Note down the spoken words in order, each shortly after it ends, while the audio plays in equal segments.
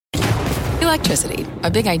Electricity,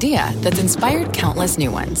 a big idea that's inspired countless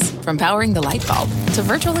new ones. From powering the light bulb to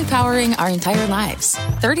virtually powering our entire lives.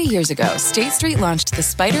 30 years ago, State Street launched the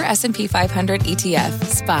Spider S&P 500 ETF,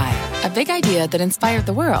 SPY. A big idea that inspired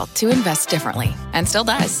the world to invest differently. And still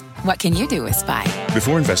does. What can you do with SPY?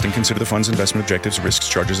 Before investing, consider the fund's investment objectives, risks,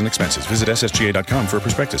 charges, and expenses. Visit ssga.com for a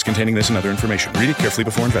prospectus containing this and other information. Read it carefully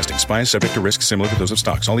before investing. SPY is subject to risks similar to those of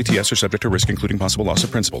stocks. All ETFs are subject to risk, including possible loss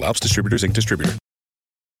of principal. Alps Distributors, Inc. Distributor.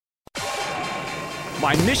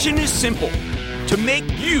 My mission is simple, to make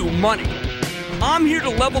you money. I'm here to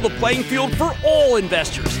level the playing field for all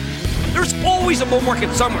investors. There's always a bull market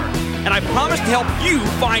somewhere, and I promise to help you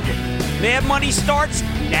find it. Mad Money starts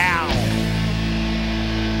now.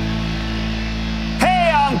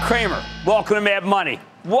 Hey, I'm Cramer. Welcome to Mad Money.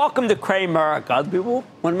 Welcome to Cramer. God, people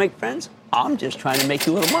want to make friends? I'm just trying to make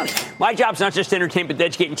you a little money. My job's not just to entertain, but to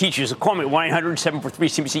educate and teach you. So call me at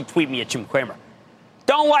 1-800-743-CBC. Tweet me at Jim Cramer.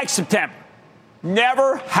 Don't like September.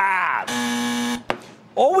 Never have.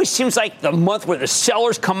 Always seems like the month where the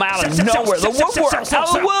sellers come out of nowhere, the woodwork, out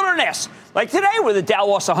of the wilderness. Like today, where the Dow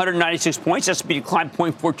lost 196 points, S&P declined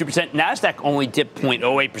 0.42%, NASDAQ only dipped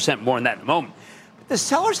 0.08%, more than that in a moment. But the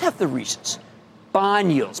sellers have the reasons.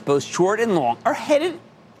 Bond yields, both short and long, are headed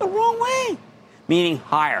the wrong way, meaning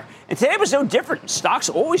higher. And today was no different. Stocks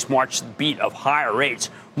always march to the beat of higher rates.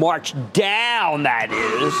 March down, that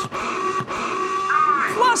is.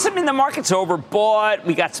 Plus, the market's overbought.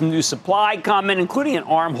 We got some new supply coming, including an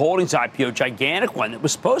ARM Holdings IPO, gigantic one that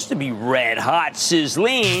was supposed to be red hot,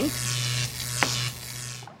 sizzling.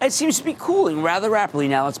 It seems to be cooling rather rapidly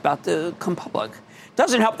now. It's about to come public.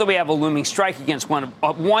 Doesn't help that we have a looming strike against one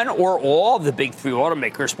or all of the big three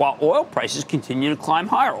automakers, while oil prices continue to climb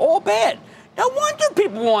higher. All bad. No wonder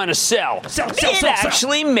people want to sell. It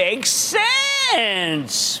actually makes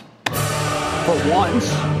sense. For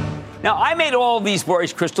once. Now, I made all of these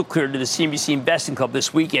worries crystal clear to the CNBC Investing Club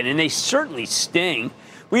this weekend, and they certainly sting.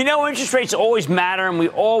 We know interest rates always matter, and we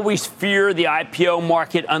always fear the IPO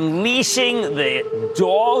market unleashing the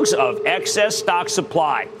dogs of excess stock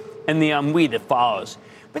supply and the ennui that follows.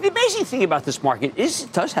 But the amazing thing about this market is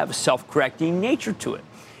it does have a self-correcting nature to it.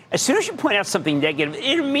 As soon as you point out something negative,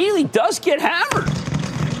 it immediately does get hammered.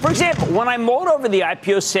 For example, when I mulled over the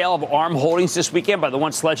IPO sale of ARM Holdings this weekend by the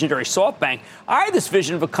once legendary SoftBank, I had this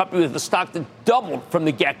vision of a company with a stock that doubled from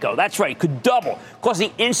the get-go. That's right, could double,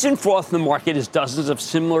 causing instant froth in the market as dozens of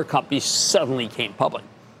similar companies suddenly came public.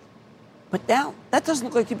 But now, that doesn't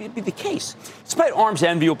look like to be the case. Despite ARM's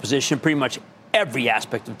enviable position in pretty much every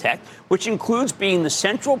aspect of tech, which includes being the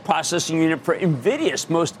central processing unit for NVIDIA's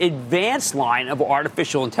most advanced line of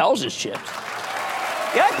artificial intelligence chips.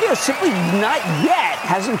 The IPO simply not yet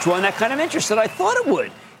hasn't drawn that kind of interest that I thought it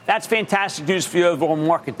would. That's fantastic news for the overall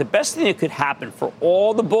market. The best thing that could happen for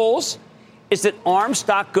all the bulls is that ARM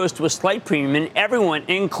stock goes to a slight premium and everyone,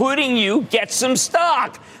 including you, gets some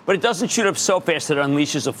stock. But it doesn't shoot up so fast that it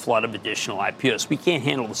unleashes a flood of additional IPOs. We can't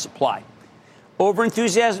handle the supply.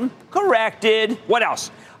 Overenthusiasm? Corrected. What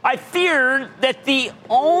else? I feared that the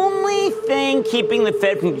only thing keeping the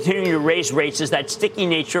Fed from continuing to raise rates is that sticky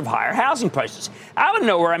nature of higher housing prices. Out of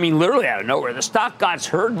nowhere, literally out of nowhere, the stock gods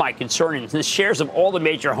heard my concern, and the shares of all the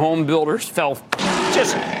major home builders fell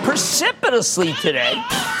just precipitously today.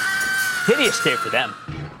 Hideous day for them.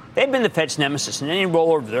 They've been the Fed's nemesis, and any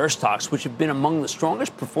rollover of their stocks, which have been among the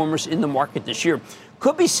strongest performers in the market this year,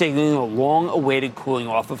 could be signaling a long-awaited cooling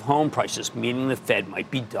off of home prices, meaning the Fed might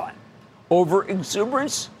be done. Over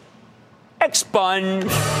exuberance? Expunge.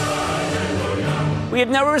 We have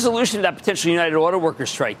no resolution to that potential United Auto Workers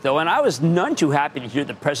strike, though, and I was none too happy to hear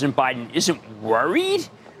that President Biden isn't worried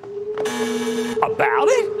about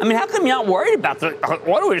it. How come you're not worried about the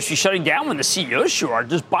auto industry shutting down when the CEOs sure are?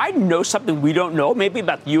 Does Biden know something we don't know, maybe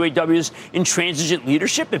about the UAW's intransigent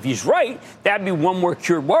leadership? If he's right, that'd be one more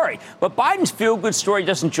cured worry. But Biden's feel-good story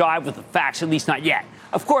doesn't jive with the facts, at least not yet.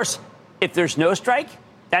 Of course, if there's no strike,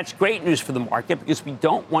 that's great news for the market because we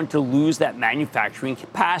don't want to lose that manufacturing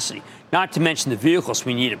capacity, not to mention the vehicles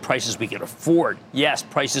we need at prices we can afford. Yes,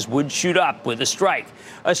 prices would shoot up with a strike.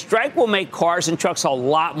 A strike will make cars and trucks a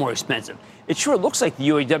lot more expensive. It sure looks like the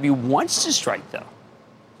UAW wants to strike, though.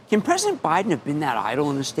 Can President Biden have been that idle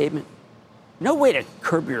in his statement? No way to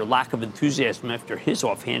curb your lack of enthusiasm after his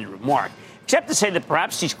offhanded remark, except to say that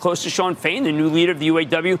perhaps he's close to Sean Fain, the new leader of the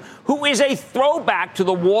UAW, who is a throwback to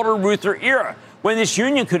the Walter Reuther era, when this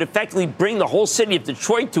union could effectively bring the whole city of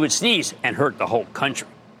Detroit to its knees and hurt the whole country.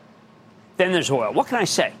 Then there's oil. What can I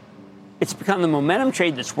say? It's become the momentum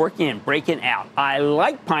trade that's working and breaking out. I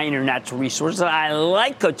like Pioneer Natural Resources. I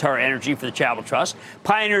like Qatar Energy for the Travel Trust.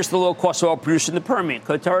 Pioneer is the low-cost oil producer in the Permian.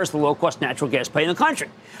 Qatar is the low-cost natural gas play in the country.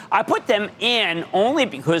 I put them in only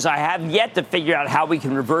because I have yet to figure out how we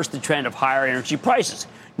can reverse the trend of higher energy prices.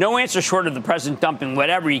 No answer short of the president dumping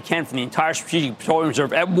whatever he can from the entire Strategic Petroleum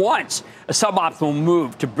Reserve at once, a suboptimal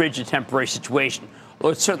move to bridge a temporary situation,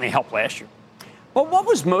 although it certainly helped last year. But what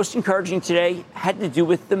was most encouraging today had to do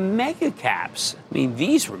with the mega caps. I mean,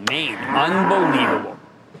 these remain unbelievable.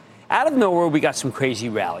 Out of nowhere, we got some crazy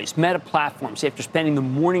rallies. Meta Platforms, after spending the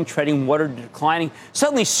morning treading water declining,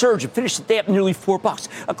 suddenly surged and finished the day up nearly $4.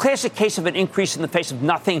 A classic case of an increase in the face of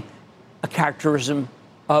nothing, a characterism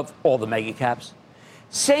of all the mega caps.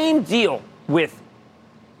 Same deal with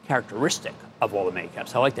characteristic of all the mega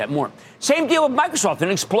caps. I like that more. Same deal with Microsoft, an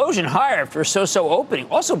explosion higher after a so-so opening,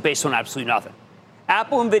 also based on absolutely nothing.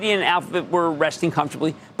 Apple, Nvidia, and Alphabet were resting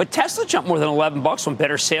comfortably, but Tesla jumped more than $11 on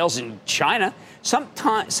better sales in China.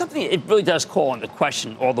 Something it really does call into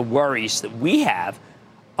question all the worries that we have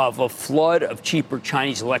of a flood of cheaper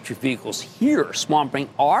Chinese electric vehicles here, swamping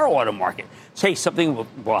our auto market. Say something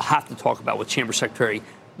we'll have to talk about with Chamber Secretary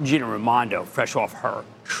Gina Raimondo, fresh off her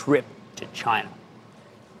trip to China.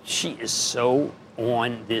 She is so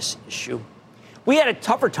on this issue. We had a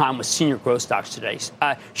tougher time with senior growth stocks today.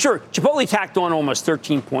 Sure, Chipotle tacked on almost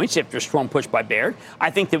 13 points after a strong push by Baird. I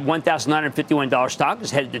think that $1,951 stock is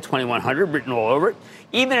headed to $2,100, written all over it,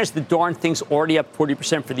 even as the darn thing's already up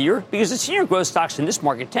 40% for the year, because the senior growth stocks in this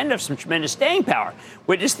market tend to have some tremendous staying power.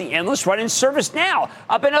 Witness the endless run in service now,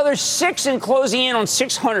 up another 6 and closing in on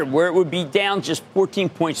 600, where it would be down just 14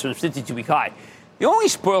 points from the 52-week high. The only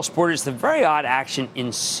spoil sport is the very odd action in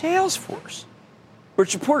Salesforce,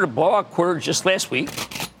 which reported a blowout quarter just last week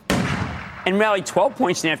and rallied 12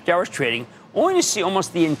 points in after-hours trading, only to see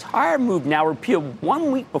almost the entire move now repealed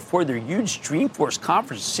 1 week before their huge Dreamforce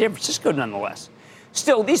conference in San Francisco, nonetheless.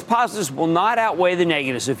 Still, these positives will not outweigh the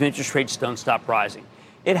negatives if interest rates don't stop rising.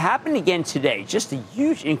 It happened again today, just a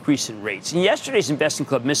huge increase in rates. In yesterday's Investing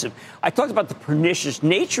Club missive, I talked about the pernicious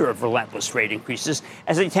nature of relentless rate increases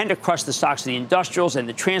as they tend to crush the stocks of the industrials and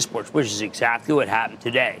the transports, which is exactly what happened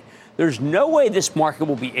today. There's no way this market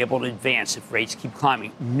will be able to advance if rates keep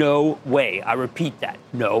climbing. No way. I repeat that.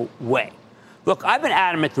 No way. Look, I've been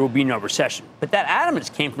adamant there will be no recession, but that adamance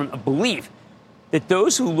came from a belief that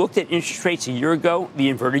those who looked at interest rates a year ago, the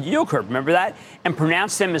inverted yield curve, remember that, and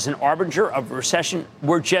pronounced them as an harbinger of a recession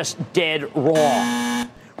were just dead wrong.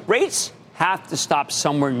 Rates have to stop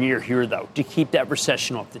somewhere near here, though, to keep that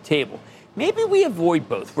recession off the table. Maybe we avoid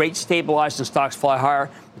both. Rates stabilize and stocks fly higher,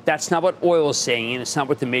 but that's not what oil is saying, and it's not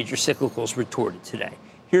what the major cyclicals retorted today.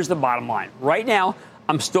 Here's the bottom line. Right now,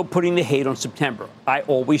 I'm still putting the hate on September. I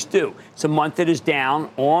always do. It's a month that is down,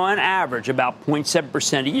 on average, about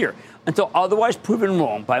 0.7% a year, until otherwise proven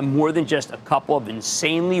wrong by more than just a couple of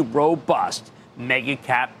insanely robust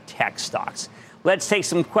mega-cap tech stocks. Let's take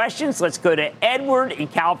some questions. Let's go to Edward in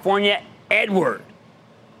California. Edward.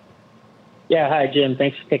 Yeah, hi, Jim.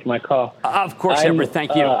 Thanks for taking my call. Of course, Edward.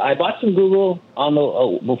 Thank you. I bought some Google on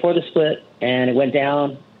the before the split, and it went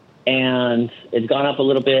down, and it's gone up a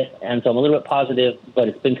little bit, and so I'm a little bit positive, but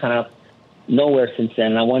it's been kind of nowhere since then.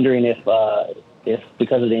 And I'm wondering if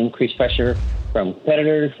because of the increased pressure from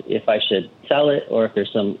competitors, if I should sell it, or if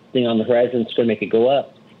there's something on the horizon that's going to make it go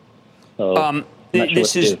up. So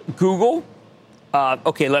this is Google.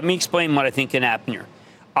 Okay, let me explain what I think can happen here.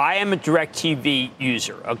 I am a DirecTV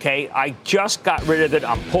user, okay? I just got rid of it.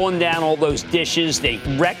 I'm pulling down all those dishes. They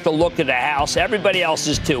wrecked the look of the house. Everybody else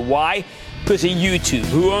is too. Why? Because of YouTube.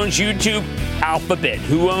 Who owns YouTube? Alphabet.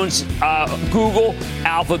 Who owns Google?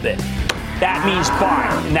 Alphabet. That means buy,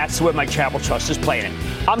 and that's where my travel trust is playing it.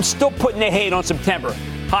 I'm still putting the hate on September.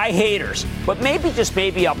 Hi, haters. But maybe, just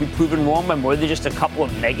maybe, I'll be proven wrong by more than just a couple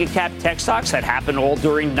of mega-cap tech stocks that happened all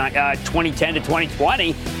during 2010 to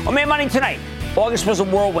 2020. I made money tonight. August was a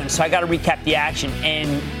whirlwind, so I got to recap the action.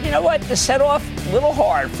 And you know what? To set off a little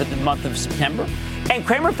hard for the month of September. And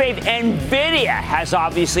Cramer fave NVIDIA has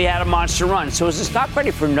obviously had a monster run. So is the stock ready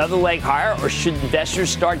for another leg higher, or should investors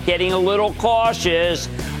start getting a little cautious?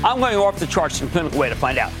 I'm going off the charts in a clinical way to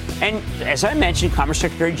find out. And as I mentioned, Commerce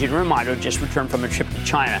Secretary Gina Raimondo just returned from a trip to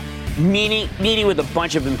China, meeting with a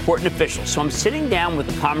bunch of important officials. So I'm sitting down with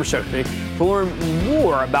the Commerce Secretary to learn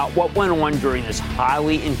more about what went on during this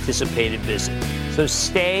highly anticipated visit. So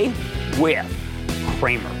stay with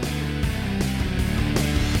Cramer.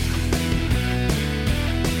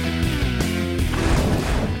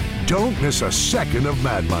 Don't miss a second of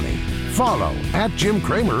Mad Money. Follow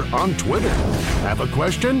 @JimCramer on Twitter. Have a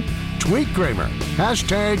question? Tweet Cramer.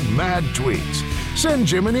 #MadTweets. Send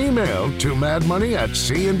Jim an email to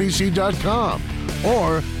madmoney@cnbc.com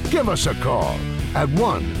or give us a call at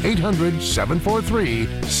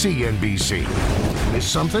 1-800-743-CNBC. Miss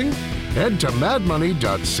something? Head to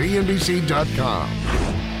madmoney.cnbc.com.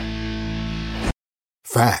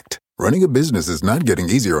 Fact. Running a business is not getting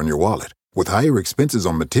easier on your wallet. With higher expenses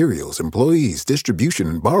on materials, employees, distribution,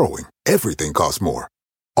 and borrowing, everything costs more.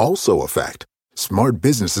 Also a fact. Smart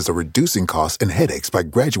businesses are reducing costs and headaches by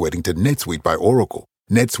graduating to NetSuite by Oracle.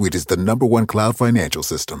 NetSuite is the #1 cloud financial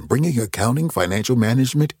system, bringing accounting, financial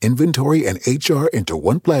management, inventory, and HR into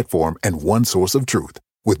one platform and one source of truth.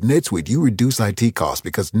 With NetSuite, you reduce IT costs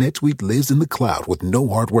because NetSuite lives in the cloud with no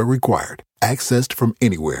hardware required, accessed from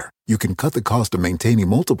anywhere. You can cut the cost of maintaining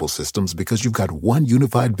multiple systems because you've got one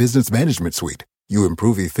unified business management suite. You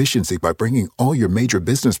improve efficiency by bringing all your major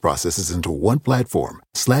business processes into one platform,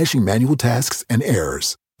 slashing manual tasks and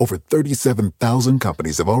errors. Over 37,000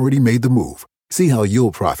 companies have already made the move. See how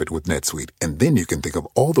you'll profit with NetSuite, and then you can think of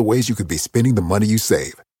all the ways you could be spending the money you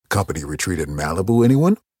save. Company retreat in Malibu,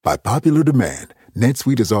 anyone? By popular demand,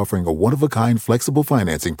 NetSuite is offering a one-of-a-kind flexible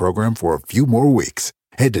financing program for a few more weeks.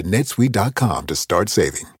 Head to netsuite.com to start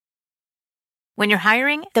saving. When you're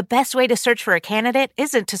hiring, the best way to search for a candidate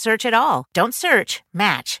isn't to search at all. Don't search,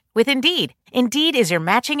 match with Indeed. Indeed is your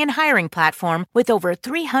matching and hiring platform with over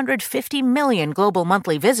 350 million global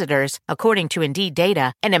monthly visitors, according to Indeed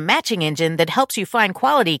data, and a matching engine that helps you find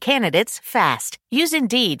quality candidates fast. Use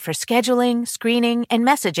Indeed for scheduling, screening, and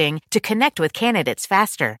messaging to connect with candidates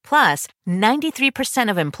faster. Plus, 93%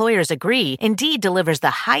 of employers agree Indeed delivers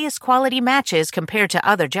the highest quality matches compared to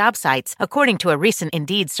other job sites, according to a recent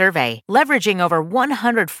Indeed survey. Leveraging over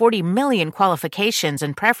 140 million qualifications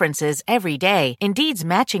and preferences every day, Indeed's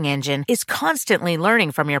matching engine is constantly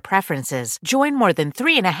learning from your preferences. Join more than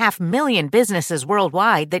 3.5 million businesses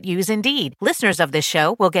worldwide that use Indeed. Listeners of this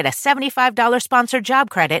show will get a $75 sponsored job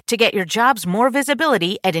credit to get your jobs more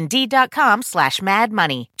visibility at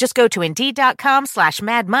Indeed.com/madmoney. Just go to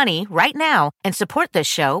Indeed.com/madmoney right now and support this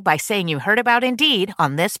show by saying you heard about Indeed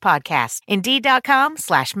on this podcast.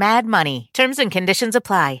 Indeed.com/madmoney. Terms and conditions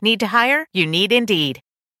apply. Need to hire? You need Indeed.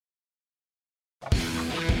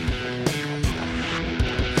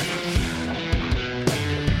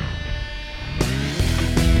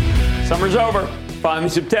 Summer's over, finally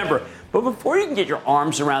September. But before you can get your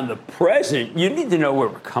arms around the present, you need to know where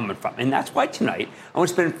we're coming from. And that's why tonight I want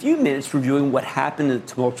to spend a few minutes reviewing what happened in the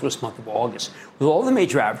tumultuous month of August, with all the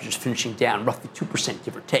major averages finishing down roughly 2%,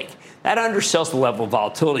 give or take. That undersells the level of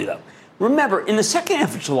volatility, though. Remember, in the second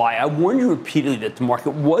half of July, I warned you repeatedly that the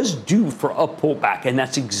market was due for a pullback, and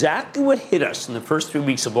that's exactly what hit us in the first 3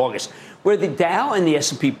 weeks of August, where the Dow and the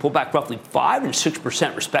S&P pulled back roughly 5% and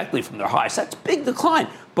 6% respectively from their highs. That's a big decline.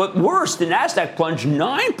 But worse, the Nasdaq plunged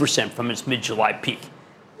 9% from its mid-July peak.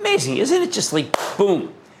 Amazing, isn't it? Just like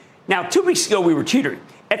boom. Now, 2 weeks ago, we were teetering.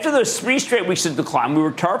 After those 3 straight weeks of decline, we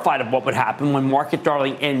were terrified of what would happen when market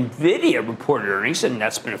darling NVIDIA reported earnings, and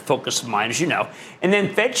that's been a focus of mine, as you know. And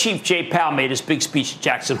then Fed Chief Jay Powell made his big speech at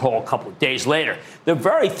Jackson Hole a couple of days later, the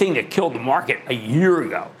very thing that killed the market a year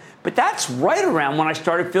ago. But that's right around when I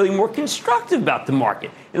started feeling more constructive about the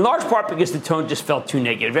market, in large part because the tone just felt too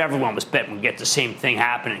negative. Everyone was betting we'd get the same thing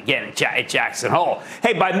happening again at Jackson Hole.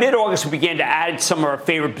 Hey, by mid-August, we began to add some of our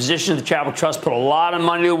favorite positions. The Travel Trust put a lot of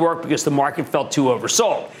money to work because the market felt too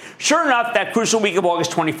oversold. Sure enough, that crucial week of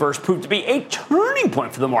August 21st proved to be a turning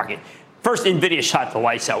point for the market. First, NVIDIA shot the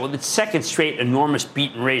lights out with its second straight enormous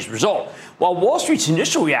beat and raise result. While Wall Street's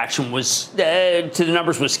initial reaction was to the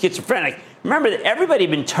numbers was schizophrenic, remember that everybody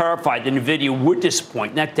had been terrified that NVIDIA would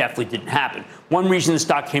disappoint, and that definitely didn't happen. One reason the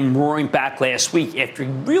stock came roaring back last week after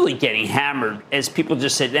really getting hammered, as people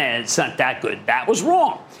just said, it's not that good. That was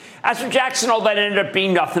wrong. As for Jackson Hole, that ended up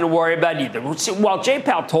being nothing to worry about either. While Jay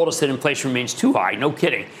Powell told us that inflation remains too high, no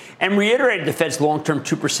kidding, and reiterated the Fed's long-term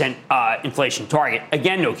 2% inflation target,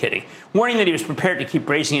 again, no kidding, warning that he was prepared to keep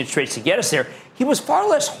raising interest rates to get us there, he was far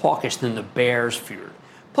less hawkish than the bears feared.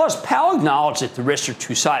 Plus, Powell acknowledged that the risks are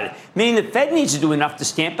two-sided, meaning the Fed needs to do enough to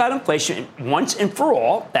stamp out inflation once and for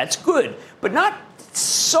all. That's good, but not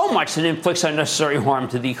so much that it inflicts unnecessary harm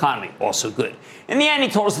to the economy. Also good. In the end, he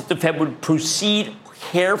told us that the Fed would proceed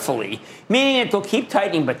carefully, meaning that they'll keep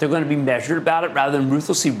tightening, but they're going to be measured about it rather than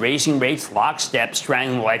ruthlessly raising rates lockstep,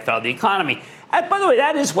 strangling the life out of the economy. And by the way,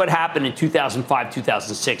 that is what happened in 2005,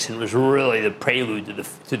 2006, and it was really the prelude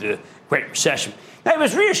to the Great Recession. Now, it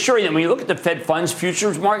was reassuring that when you look at the Fed funds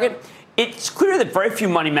futures market, it's clear that very few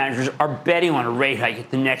money managers are betting on a rate hike at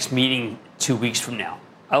the next meeting 2 weeks from now.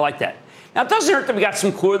 I like that. Now, it doesn't hurt that we got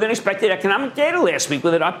some cooler than expected economic data last week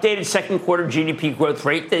with an updated second quarter GDP growth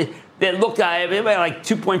rate that that looked like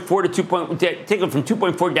 2.4 to take it from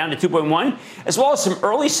 2.4 down to 2.1, as well as some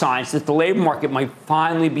early signs that the labor market might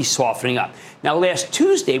finally be softening up. Now, last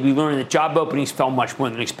Tuesday, we learned that job openings fell much more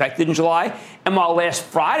than expected in July. And while last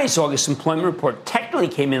Friday's August employment report technically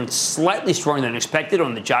came in slightly stronger than expected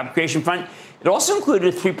on the job creation front, it also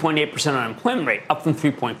included a 3.8% unemployment rate, up from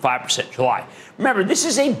 3.5% in July. Remember, this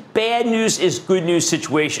is a bad news is good news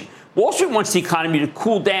situation. Wall Street wants the economy to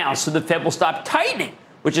cool down so the Fed will stop tightening,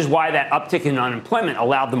 which is why that uptick in unemployment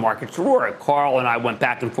allowed the market to roar. Carl and I went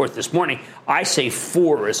back and forth this morning. I say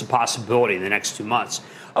 4 is a possibility in the next 2 months.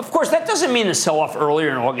 Of course, that doesn't mean the sell-off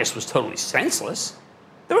earlier in August was totally senseless.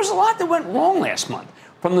 There was a lot that went wrong last month,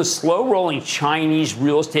 from the slow-rolling Chinese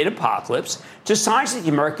real estate apocalypse to signs that the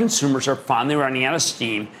American consumers are finally running out of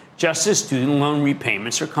steam just as student loan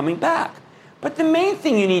repayments are coming back. But the main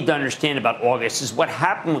thing you need to understand about August is what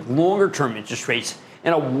happened with longer-term interest rates.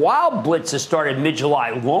 In a wild blitz that started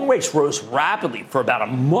mid-July, long rates rose rapidly for about a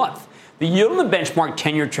month. The yield on the benchmark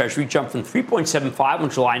 10-year Treasury jumped from 3.75 on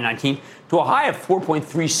July 19th to a high of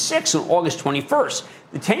 4.36 on August 21st.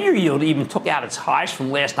 The 10-year yield even took out its highs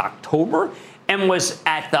from last October and was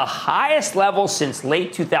at the highest level since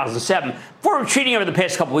late 2007, before retreating over the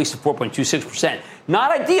past couple weeks to 4.26%.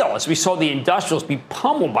 Not ideal, as we saw the industrials be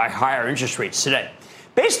pummeled by higher interest rates today.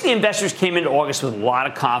 Basically, investors came into August with a lot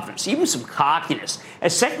of confidence, even some cockiness,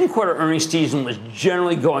 as second quarter earnings season was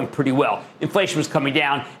generally going pretty well. Inflation was coming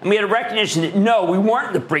down, and we had a recognition that, no, we weren't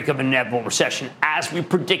at the brink of an inevitable recession, as we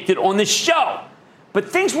predicted on this show. But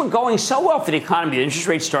things were going so well for the economy that interest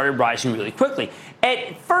rates started rising really quickly.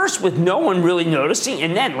 At first, with no one really noticing,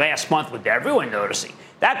 and then last month with everyone noticing.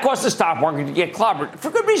 That caused the stock market to get clobbered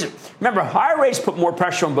for good reason. Remember, higher rates put more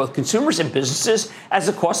pressure on both consumers and businesses as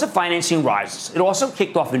the cost of financing rises. It also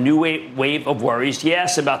kicked off a new wave of worries,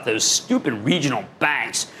 yes, about those stupid regional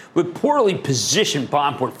banks with poorly positioned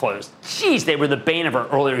bond portfolios. Geez, they were the bane of our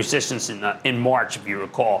early resistance in March, if you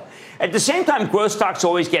recall. At the same time, growth stocks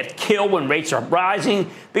always get killed when rates are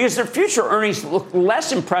rising because their future earnings look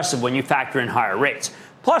less impressive when you factor in higher rates.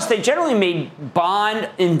 Plus, they generally made bond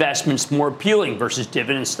investments more appealing versus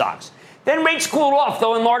dividend stocks. Then rates cooled off,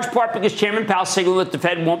 though in large part because Chairman Powell signaled that the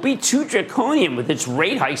Fed won't be too draconian with its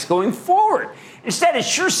rate hikes going forward. Instead, it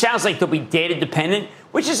sure sounds like they'll be data dependent,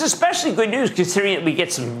 which is especially good news considering that we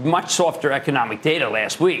get some much softer economic data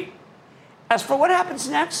last week. As for what happens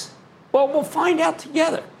next, well, we'll find out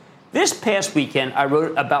together. This past weekend, I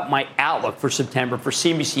wrote about my outlook for September for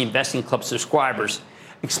CNBC Investing Club subscribers,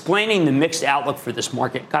 explaining the mixed outlook for this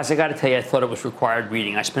market. Guys, I got to tell you, I thought it was required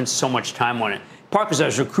reading. I spent so much time on it. Part because I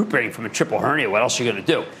was recuperating from a triple hernia. What else are you going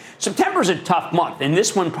to do? September is a tough month, and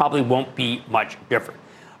this one probably won't be much different.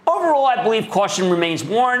 Overall, I believe caution remains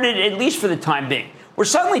warranted, at least for the time being. We're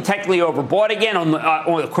suddenly technically overbought again,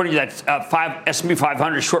 according to that S&P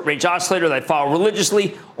 500 short-range oscillator that I follow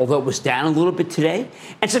religiously, although it was down a little bit today.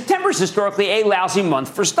 And September is historically a lousy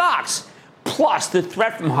month for stocks. Plus, the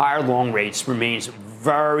threat from higher long rates remains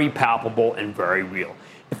very palpable and very real.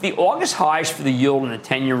 If the August highs for the yield and the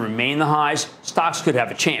 10-year remain the highs, stocks could have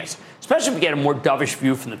a chance, especially if we get a more dovish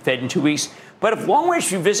view from the Fed in 2 weeks. But if long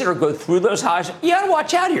rates revisit or go through those highs, you got to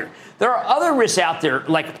watch out here. There are other risks out there,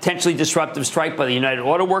 like a potentially disruptive strike by the United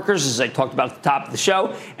Auto Workers, as I talked about at the top of the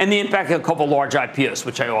show, and the impact of a couple of large IPOs,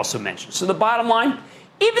 which I also mentioned. So the bottom line,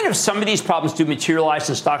 even if some of these problems do materialize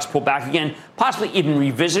and stocks pull back again, possibly even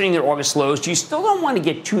revisiting their August lows, you still don't want to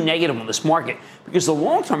get too negative on this market because the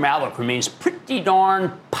long-term outlook remains pretty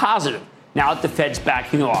darn positive now that the Fed's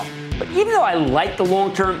backing off. But even though I like the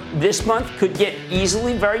long term, this month could get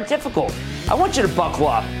easily very difficult. I want you to buckle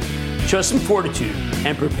up, show some fortitude,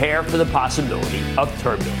 and prepare for the possibility of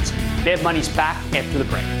turbulence. Mad Money's back after the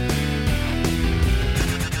break.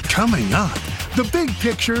 Coming up, the big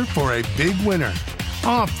picture for a big winner.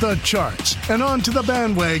 Off the charts and onto the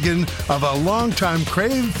bandwagon of a longtime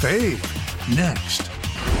Crave fave. Next.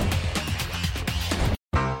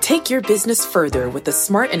 Take your business further with the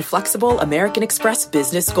smart and flexible American Express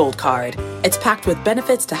Business Gold Card. It's packed with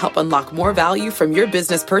benefits to help unlock more value from your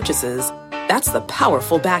business purchases. That's the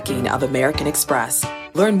powerful backing of American Express.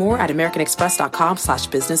 Learn more at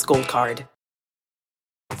americanexpress.com/businessgoldcard.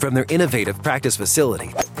 From their innovative practice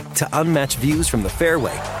facility to unmatched views from the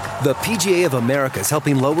fairway, the PGA of America is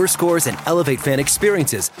helping lower scores and elevate fan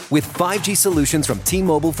experiences with 5G solutions from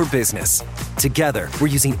T-Mobile for Business. Together, we're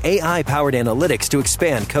using AI-powered analytics to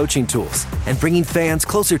expand coaching tools and bringing fans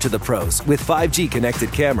closer to the pros with 5G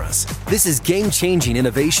connected cameras. This is game-changing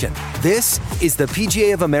innovation. This is the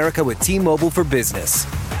PGA of America with T-Mobile for Business.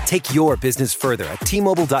 Take your business further at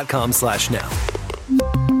T-Mobile.com/now.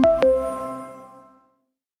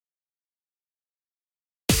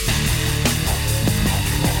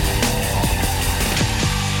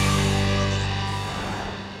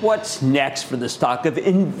 what's next for the stock of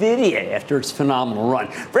NVIDIA after its phenomenal run?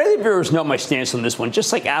 Regular viewers know my stance on this one.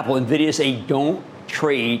 Just like Apple, NVIDIA is a don't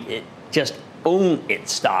trade it, just own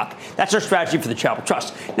its stock. That's our strategy for the Chapel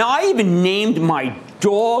Trust. Now, I even named my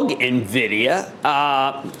dog NVIDIA,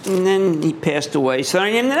 and then he passed away, so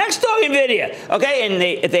I named the next dog NVIDIA. Okay,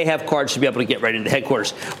 and they have cards to be able to get right into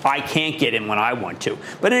headquarters. I can't get in when I want to.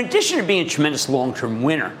 But in addition to being a tremendous long-term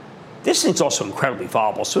winner, this thing's also incredibly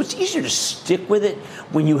volatile, so it's easier to stick with it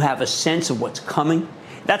when you have a sense of what's coming.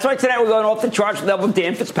 That's why tonight we're going off the charts with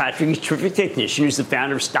Dan Fitzpatrick. He's a terrific technician who's the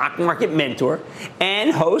founder of Stock Market Mentor and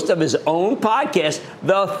host of his own podcast,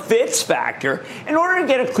 The Fitz Factor, in order to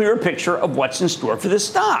get a clearer picture of what's in store for this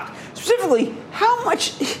stock. Specifically, how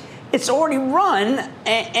much it's already run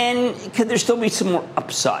and could there still be some more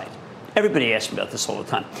upside? Everybody asks me about this all the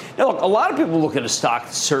time. Now, look, a lot of people look at a stock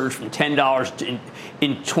that surged from $10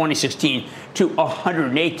 in 2016 to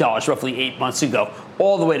 $108 roughly 8 months ago,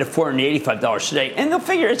 all the way to $485 today. And they'll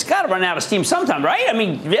figure it's got to run out of steam sometime, right? I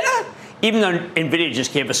mean, yeah. Even though NVIDIA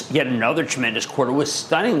just gave us yet another tremendous quarter with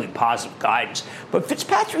stunningly positive guidance. But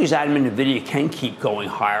Fitzpatrick is adamant NVIDIA can keep going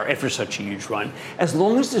higher after such a huge run, as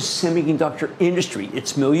long as the semiconductor industry,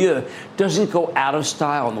 its milieu, doesn't go out of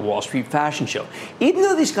style on the Wall Street fashion show. Even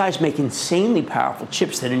though these guys make insanely powerful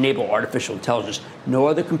chips that enable artificial intelligence, no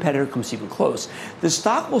other competitor comes even close. The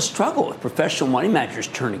stock will struggle if professional money managers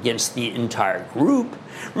turn against the entire group.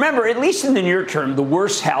 Remember, at least in the near term, the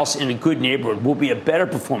worst house in a good neighborhood will be a better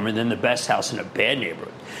performer than the best house in a bad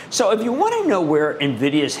neighborhood. So if you want to know where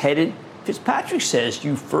NVIDIA is headed, Fitzpatrick says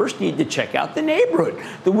you first need to check out the neighborhood.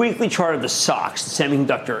 The weekly chart of the SOX, the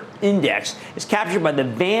semiconductor index, is captured by the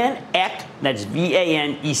Van Eck, that's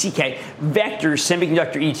VANECK, Vector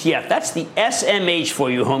Semiconductor ETF. That's the SMH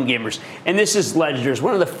for you home gamers. And this is Ledger's,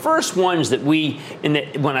 one of the first ones that we,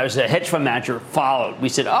 when I was a hedge fund manager, followed. We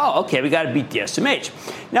said, oh, okay, we got to beat the SMH.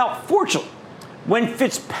 Now, fortunately, when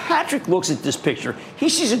Fitzpatrick looks at this picture, he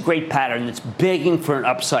sees a great pattern that's begging for an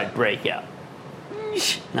upside breakout.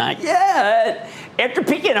 Not yet. After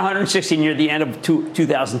peaking at 160 near the end of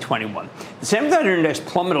 2021, the semiconductor index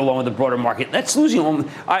plummeted along with the broader market. That's losing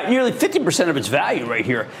nearly 50% of its value right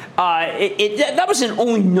here. That was in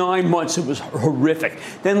only 9 months. It was horrific.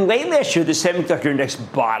 Then late last year, the semiconductor index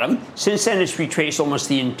bottomed. Since then, it's retraced almost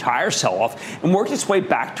the entire sell-off and worked its way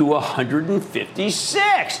back to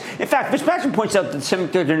 156. In fact, Fitzpatrick points out that the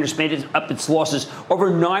semiconductor index made up its losses over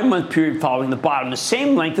a 9-month period following the bottom, the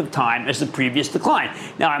same length of time as the previous decline.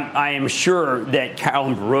 Now, I am sure that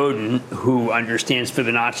Carolyn Brodin, who understands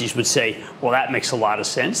Fibonacci's, would say, well, that makes a lot of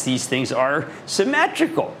sense. These things are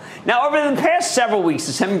symmetrical. Now, over the past several weeks,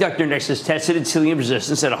 the semiconductor index has tested its ceiling of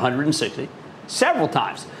resistance at 160 several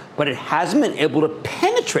times, but it hasn't been able to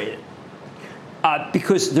penetrate it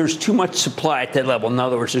because there's too much supply at that level. In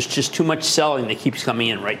other words, there's just too much selling that keeps coming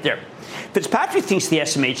in right there. Fitzpatrick thinks the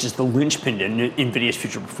SMH is the linchpin to NVIDIA's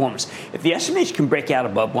future performance. If the SMH can break out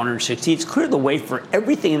above 160, it's clear the way for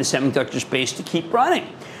everything in the semiconductor space to keep running.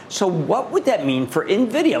 So what would that mean for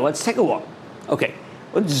NVIDIA? Let's take a look. Okay,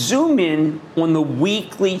 let's zoom in on the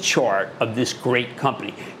weekly chart of this great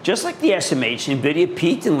company. Just like the SMH, NVIDIA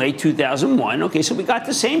peaked in late 2001. Okay, so we got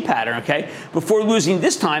the same pattern, okay? Before losing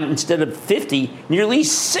this time, instead of 50, nearly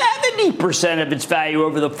 70% of its value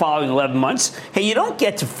over the following 11 months. Hey, you don't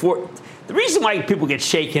get to 4... The reason why people get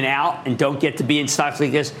shaken out and don't get to be in stocks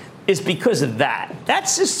like this is because of that.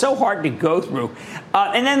 That's just so hard to go through.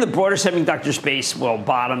 And then the broader semiconductor space, well,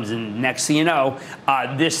 bottoms, and next thing you know,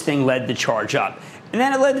 this thing led the charge up. And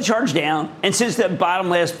then it led the charge down. And since the bottom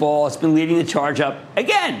last fall, it's been leading the charge up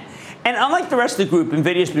again. And unlike the rest of the group,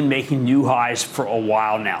 NVIDIA's been making new highs for a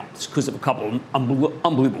while now. It's because of a couple of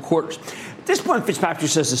unbelievable quarters. At this point, Fitzpatrick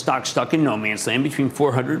says the stock's stuck in no man's land between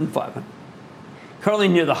 400 and 500. Currently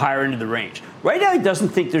near the higher end of the range. Right now, he doesn't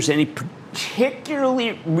think there's any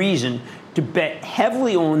particularly reason to bet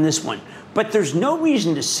heavily on this one. But there's no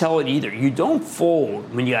reason to sell it either. You don't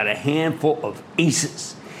fold when you got a handful of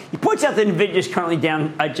aces. He points out that NVIDIA is currently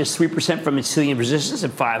down just 3% from its ceiling of resistance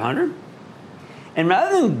at 500. And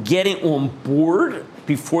rather than getting on board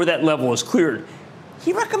before that level is cleared,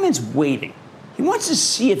 he recommends waiting. He wants to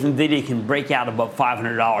see if NVIDIA can break out above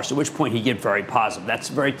 $500, at which point he'd get very positive. That's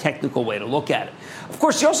a very technical way to look at it. Of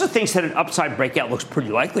course, he also thinks that an upside breakout looks pretty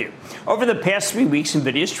likely. Over the past 3 weeks,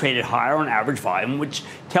 NVIDIA has traded higher on average volume, which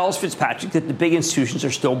tells Fitzpatrick that the big institutions are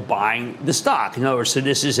still buying the stock. In other words, so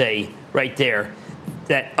this is right there,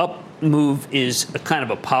 that up move is a kind of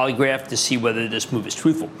a polygraph to see whether this move is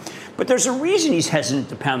truthful. But there's a reason he's hesitant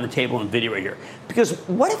to pound the table on NVIDIA right here. Because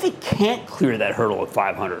what if it can't clear that hurdle at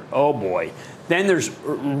 500? Oh, boy. Then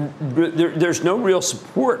there's no real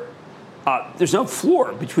support there's no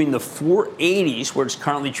floor between the 480s, where it's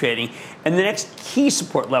currently trading, and the next key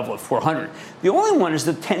support level at 400. The only one is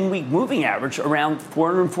the 10-week moving average around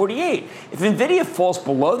 448. If NVIDIA falls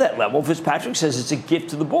below that level, Fitzpatrick says it's a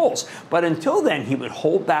gift to the bulls. But until then, he would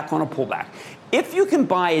hold back on a pullback. If you can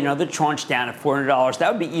buy another tranche down at $400, that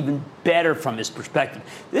would be even better from his perspective.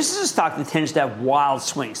 This is a stock that tends to have wild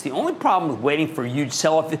swings. The only problem with waiting for a huge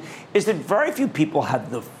sell-off is that very few people have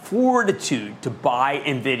the fortitude to buy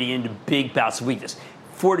NVIDIA into big bouts of weakness.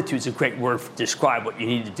 Fortitude is a great word to describe what you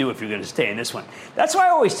need to do if you're going to stay in this one. That's why I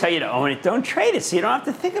always tell you to own it. Don't trade it, so you don't have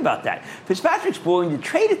to think about that. Fitzpatrick's willing to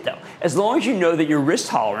trade it, though, as long as you know that your risk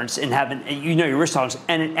tolerance and your risk tolerance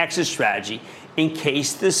and an exit strategy in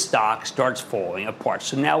case the stock starts falling apart.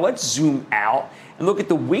 So now let's zoom out and look at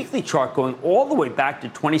the weekly chart going all the way back to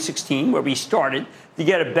 2016, where we started, to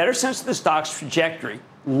get a better sense of the stock's trajectory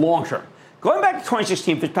long term. Going back to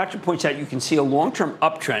 2016, Fitzpatrick points out you can see a long-term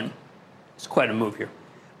uptrend. It's quite a move here.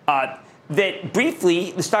 That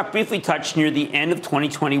the stock briefly touched near the end of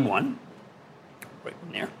 2021, right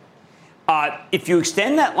in there. If you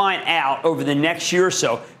extend that line out over the next year or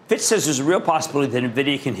so, Fitz says there's a real possibility that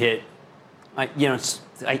NVIDIA can hit.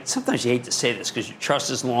 Sometimes you hate to say this because your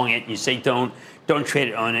trust is long it, and you say don't trade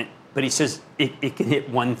it on it. But he says it can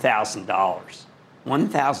hit $1,000.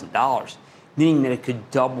 $1,000, meaning that it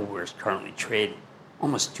could double where it's currently trading.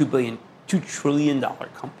 Almost $2 trillion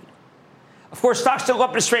company. Of course, stocks don't go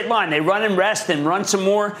up in a straight line. They run and rest and run some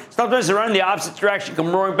more. Sometimes they run in the opposite direction,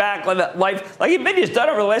 come roaring back, like NVIDIA's done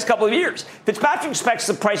over the last couple of years. Fitzpatrick expects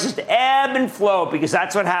the prices to ebb and flow because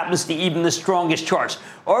that's what happens to even the strongest charts.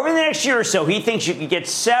 Over the next year or so, he thinks you can get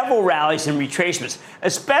several rallies and retracements,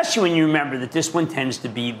 especially when you remember that this one tends to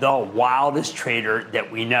be the wildest trader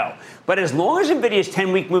that we know. But as long as NVIDIA's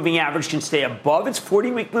 10-week moving average can stay above its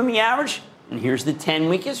 40-week moving average, and here's the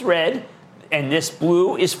 10-week is red, and this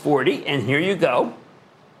blue is 40, and here you go.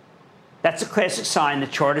 That's a classic sign the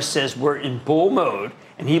chartist says we're in bull mode,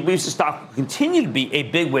 and he believes the stock will continue to be a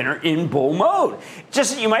big winner in bull mode.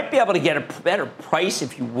 Just that you might be able to get a better price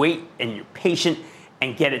if you wait and you're patient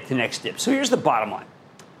and get it to the next dip. So here's the bottom line.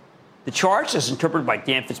 The charts, as interpreted by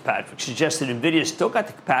Dan Fitzpatrick, suggest that NVIDIA's still got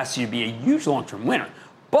the capacity to be a huge long-term winner,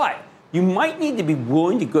 but you might need to be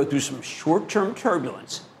willing to go through some short-term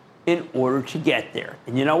turbulence in order to get there.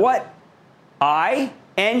 And you know what?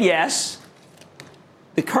 Yes,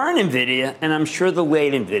 the current NVIDIA, and I'm sure the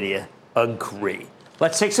late NVIDIA, agree.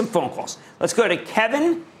 Let's take some phone calls. Let's go to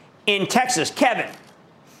Kevin in Texas. Kevin.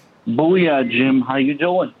 Booyah, Jim. How you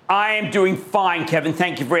doing? I am doing fine, Kevin.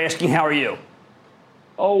 Thank you for asking. How are you?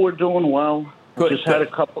 Oh, we're doing well. Good.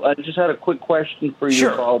 I just had a quick question for you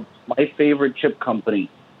Sure. about my favorite chip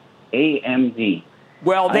company, AMD.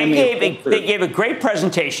 Well, they gave a great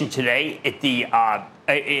presentation today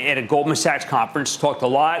at a Goldman Sachs conference. Talked a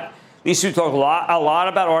lot. Lisa talked a lot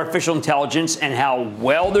about artificial intelligence and how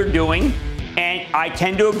well they're doing. And I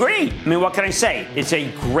tend to agree. I mean, what can I say? It's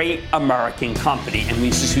a great American company, and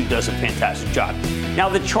Lisa Su does a fantastic job. Now,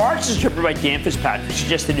 the charts, as interpreted by Dan Fitzpatrick,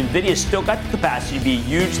 suggest that NVIDIA's still got the capacity to be a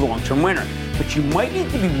huge long-term winner. But you might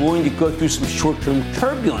need to be willing to go through some short-term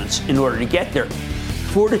turbulence in order to get there.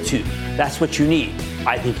 Fortitude, that's what you need.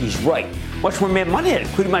 I think he's right. Much more made money at it,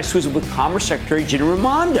 including my Susan with Commerce Secretary Gina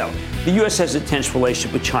Raimondo. The U.S. has a tense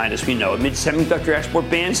relationship with China, as we know, amid semiconductor export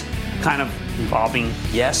bans, kind of involving,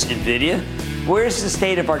 yes, NVIDIA. Where's the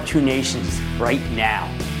state of our two nations right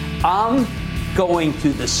now? I'm going to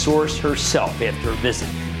the source herself after a visit.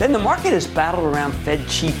 Then the market has battled around Fed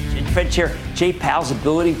Chair Jay Powell's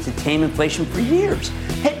ability to tame inflation for years.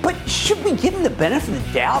 Hey, but should we give him the benefit of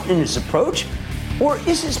the doubt in his approach? Or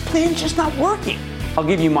is his plan just not working? I'll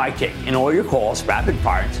give you my take in all your calls, rapid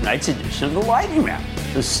fire, in tonight's edition of the Lightning Round.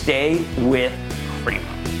 So stay with Cramer.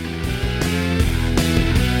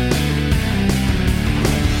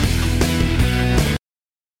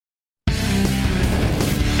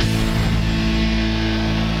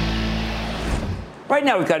 Right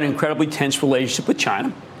now, we've got an incredibly tense relationship with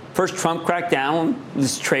China. First, Trump cracked down on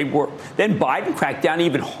this trade war. Then Biden cracked down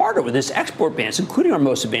even harder with his export bans, including our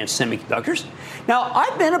most advanced semiconductors. Now,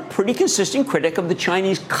 I've been a pretty consistent critic of the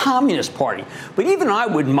Chinese Communist Party, but even I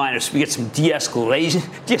wouldn't mind if we get some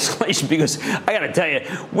de-escalation because I got to tell you,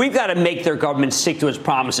 we've got to make their government stick to its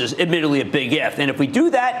promises, admittedly a big if. And if we do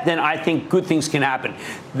that, then I think good things can happen.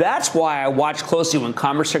 That's why I watched closely when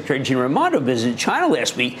Commerce Secretary Gina Raimondo visited China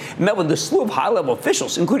last week and met with a slew of high-level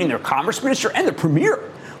officials, including their commerce minister and the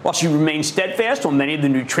premier. While she remains steadfast on many of the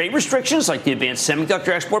new trade restrictions, like the advanced semiconductor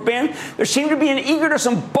export ban, there seemed to be an eagerness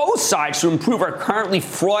on both sides to improve our currently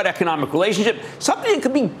fraught economic relationship, something that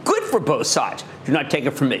could be good for both sides. Do not take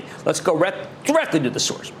it from me. Let's go directly to the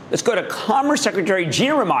source. Let's go to Commerce Secretary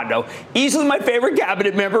Gina Raimondo, easily my favorite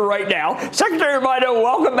cabinet member right now. Secretary Raimondo,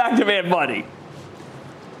 welcome back to Mad Money.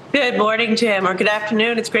 Good morning, Jim, or good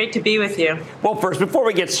afternoon. It's great to be with you. Well, first, before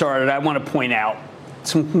we get started, I want to point out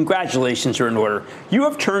some congratulations are in order. You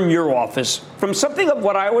have turned your office from something of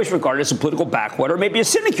what I always regard as a political backwater, maybe a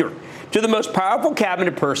sinecure, to the most powerful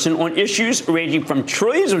cabinet person on issues ranging from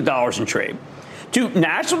trillions of dollars in trade to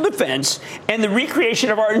national defense and the recreation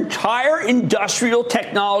of our entire industrial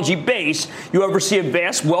technology base. You oversee a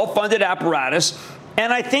vast, well-funded apparatus,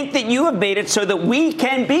 and I think that you have made it so that we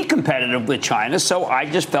can be competitive with China. So I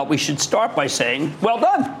just felt we should start by saying, well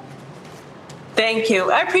done. Thank you.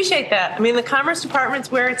 I appreciate that. I mean, the Commerce Department's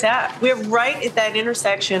where it's at. We're right at that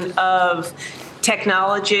intersection of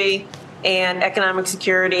technology and economic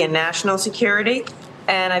security and national security.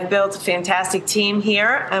 And I've built a fantastic team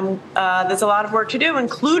here. And there's a lot of work to do,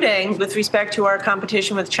 including with respect to our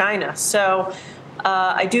competition with China. So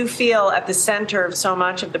I do feel at the center of so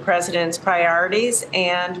much of the president's priorities,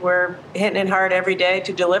 and we're hitting it hard every day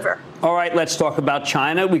to deliver. All right, let's talk about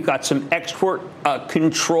China. We've got some export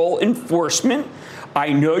control enforcement.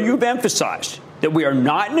 I know you've emphasized that we are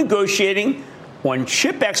not negotiating on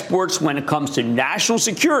chip exports when it comes to national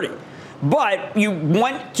security. But you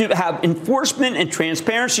want to have enforcement and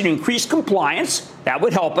transparency to increase compliance. That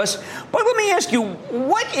would help us. But let me ask you,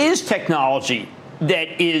 what is technology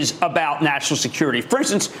that is about national security? For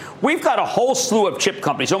instance, we've got a whole slew of chip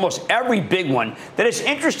companies, almost every big one, that is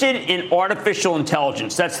interested in artificial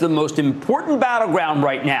intelligence. That's the most important battleground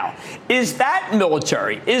right now. Is that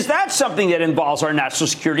military? Is that something that involves our national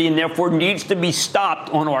security and therefore needs to be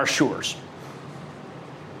stopped on our shores?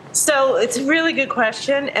 So it's a really good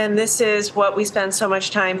question, and this is what we spend so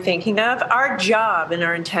much time thinking of. Our job and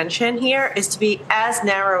our intention here is to be as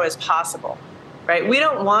narrow as possible, right? We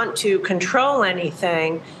don't want to control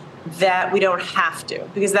anything that we don't have to,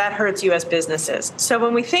 because that hurts U.S. businesses. So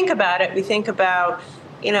when we think about it, we think about,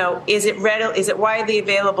 is it widely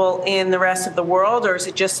available in the rest of the world, or is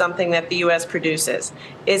it just something that the U.S. produces?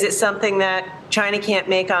 Is it something that China can't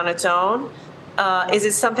make on its own? Is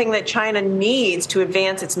it something that China needs to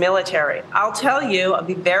advance its military? I'll tell you, I'll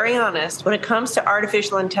be very honest, when it comes to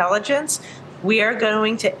artificial intelligence, we are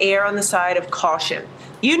going to err on the side of caution.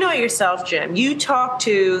 You know yourself, Jim, you talk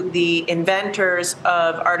to the inventors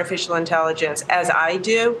of artificial intelligence, as I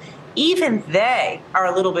do. Even they are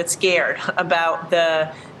a little bit scared about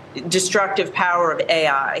the destructive power of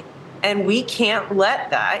AI. And we can't let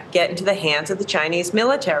that get into the hands of the Chinese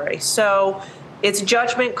military. So it's a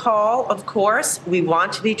judgment call, of course. We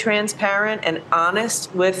want to be transparent and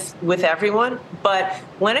honest with everyone. But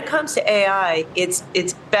when it comes to AI, it's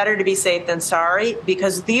better to be safe than sorry,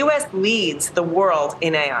 because the U.S. leads the world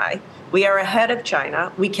in AI. We are ahead of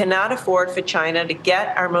China. We cannot afford for China to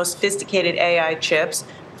get our most sophisticated AI chips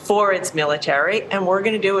for its military. And we're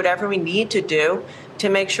going to do whatever we need to do to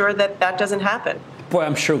make sure that that doesn't happen. Boy,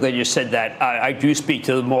 I'm sure glad you said that. I do speak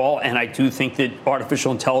to them all, and I do think that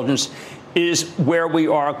artificial intelligence is where we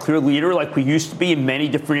are a clear leader like we used to be in many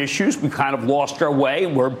different issues. We kind of lost our way.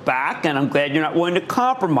 We're back, and I'm glad you're not willing to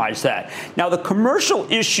compromise that. Now, the commercial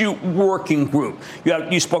issue working group,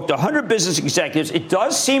 you spoke to 100 business executives. It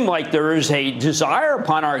does seem like there is a desire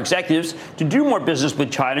upon our executives to do more business with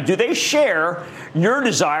China. Do they share your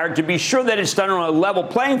desire to be sure that it's done on a level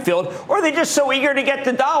playing field, or are they just so eager to get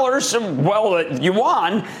the dollars,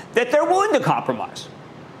 yuan, that they're willing to compromise?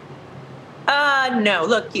 No.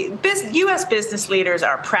 Look, U.S. business leaders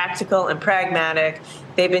are practical and pragmatic.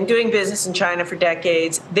 They've been doing business in China for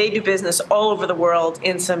decades. They do business all over the world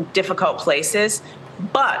in some difficult places.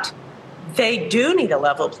 But they do need a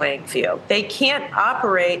level playing field. They can't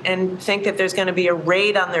operate and think that there's going to be a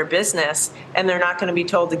raid on their business and they're not going to be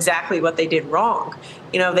told exactly what they did wrong.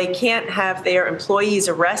 They can't have their employees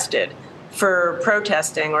arrested for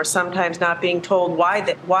protesting or sometimes not being told why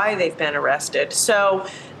they've been arrested. So,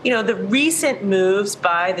 the recent moves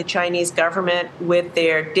by the Chinese government with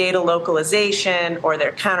their data localization or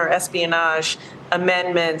their counter-espionage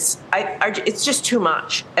amendments, it's just too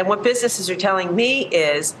much. And what businesses are telling me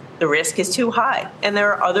is the risk is too high, and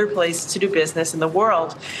there are other places to do business in the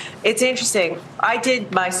world. It's interesting. I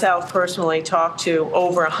did myself personally talk to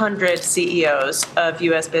over 100 CEOs of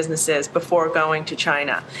U.S. businesses before going to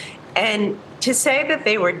China. And to say that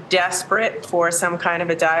they were desperate for some kind of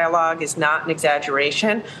a dialogue is not an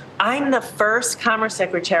exaggeration. I'm the first Commerce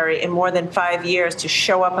Secretary in more than 5 years to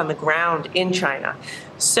show up on the ground in China.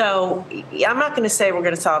 So I'm not going to say we're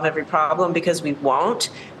going to solve every problem, because we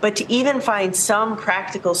won't. But to even find some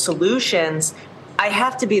practical solutions, I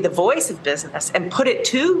have to be the voice of business and put it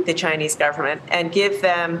to the Chinese government and give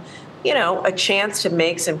them, a chance to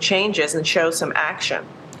make some changes and show some action.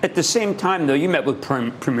 At the same time, though, you met with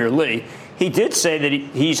Premier Li. He did say that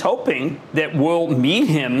he's hoping that we'll meet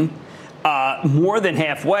him more than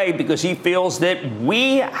halfway, because he feels that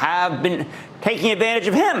we have been taking advantage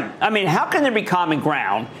of him. I mean, how can there be common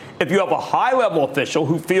ground if you have a high-level official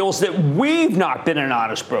who feels that we've not been an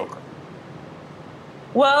honest broker?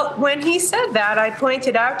 Well, when he said that, I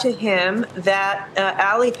pointed out to him that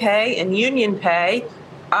Alipay and UnionPay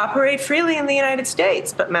operate freely in the United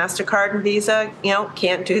States, but MasterCard and Visa,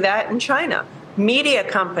 can't do that in China. Media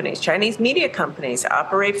companies, Chinese media companies,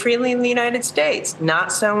 operate freely in the United States, not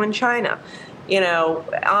so in China.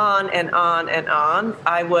 On and on and on.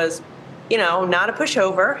 I was, not a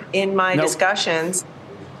pushover in my discussions.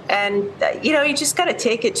 And, you just got to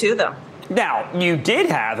take it to them. Now, you did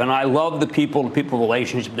have, and I love the people-to-people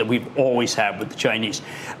relationship that we've always had with the Chinese,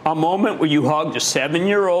 a moment where you hugged a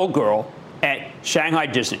 7-year-old girl at Shanghai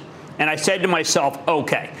Disney. And I said to myself,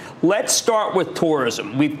 okay, let's start with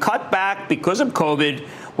tourism. We've cut back because of COVID.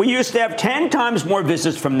 We used to have 10 times more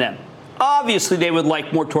visits from them. Obviously, they would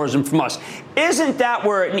like more tourism from us. Isn't that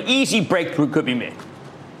where an easy breakthrough could be made?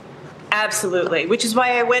 Absolutely, which is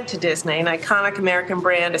why I went to Disney, an iconic American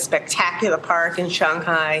brand, a spectacular park in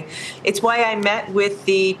Shanghai. It's why I met with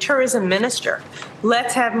the tourism minister.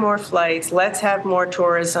 Let's have more flights. Let's have more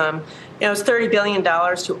tourism. It's $30 billion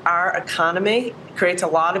to our economy. It creates a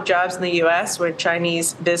lot of jobs in the U.S. when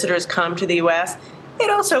Chinese visitors come to the U.S.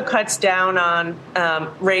 It also cuts down on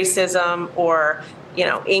racism or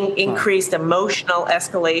increased emotional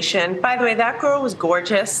escalation. By the way, that girl was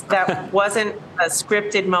gorgeous. That wasn't a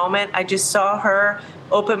scripted moment. I just saw her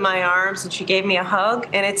open my arms and she gave me a hug.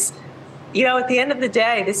 And it's, at the end of the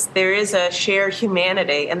day, there is a shared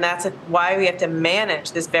humanity, and that's why we have to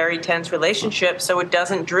manage this very tense relationship so it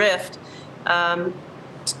doesn't drift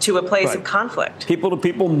to a place of conflict. People to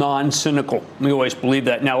people, non-cynical. We always believe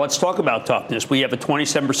that. Now, let's talk about toughness. We have a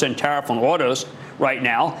 27% tariff on autos right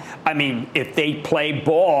now. I mean, if they play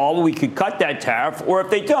ball, we could cut that tariff, or if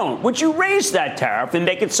they don't, would you raise that tariff and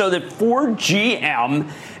make it so that Ford, GM,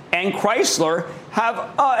 and Chrysler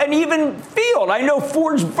have an even field? I know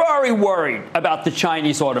Ford's very worried about the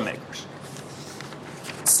Chinese automakers.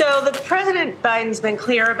 So the President Biden's been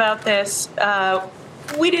clear about this.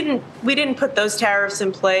 We didn't put those tariffs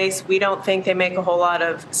in place. We don't think they make a whole lot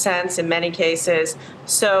of sense in many cases.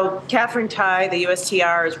 So Catherine Tai, the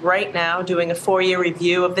USTR, is right now doing a 4-year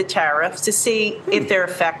review of the tariffs to see if they're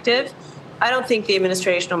effective. I don't think the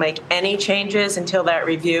administration will make any changes until that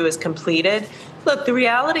review is completed. Look, the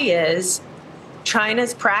reality is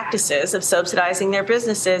China's practices of subsidizing their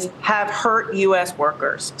businesses have hurt U.S.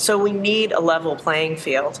 workers. So we need a level playing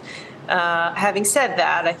field. Having said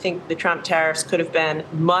that, I think the Trump tariffs could have been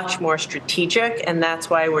much more strategic, and that's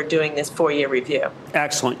why we're doing this 4-year review.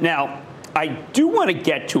 Excellent. Now, I do want to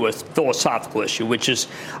get to a philosophical issue, which is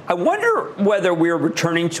I wonder whether we're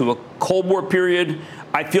returning to a Cold War period.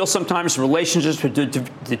 I feel sometimes relationships have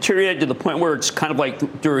deteriorated to the point where it's kind of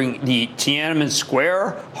like during the Tiananmen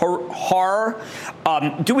Square horror.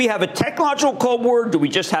 Do we have a technological Cold War? Do we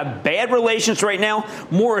just have bad relations right now?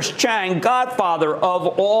 Morris Chang, godfather of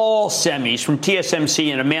all semis from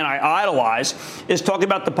TSMC and a man I idolize, is talking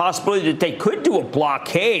about the possibility that they could do a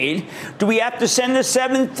blockade. Do we have to send the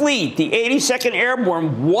 7th Fleet, the 82nd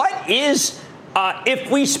Airborne? What is,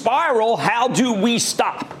 if we spiral, how do we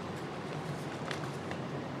stop?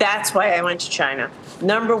 That's why I went to China.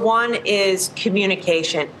 Number one is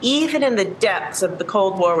communication. Even in the depths of the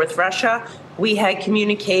Cold War with Russia, we had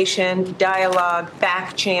communication, dialogue,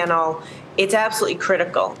 back channel. It's absolutely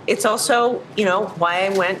critical. It's also, why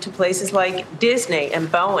I went to places like Disney and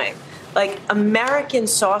Boeing. Like, American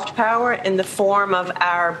soft power in the form of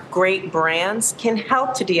our great brands can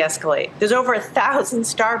help to de-escalate. There's over 1,000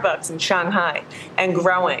 Starbucks in Shanghai and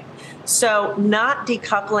growing. So not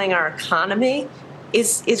decoupling our economy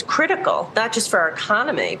is critical, not just for our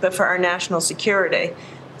economy, but for our national security.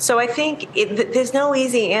 So I think there's no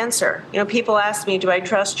easy answer. People ask me, do I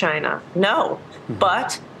trust China? No,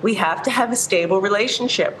 but we have to have a stable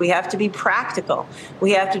relationship. We have to be practical.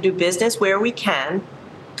 We have to do business where we can,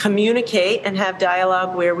 communicate and have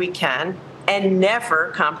dialogue where we can, and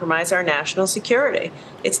never compromise our national security.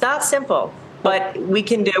 It's not simple, but we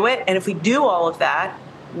can do it. And if we do all of that,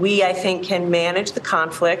 we, I think, can manage the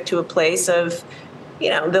conflict to a place of,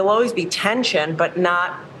 there'll always be tension, but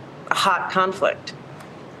not a hot conflict.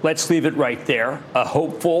 Let's leave it right there. A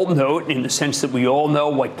hopeful note in the sense that we all know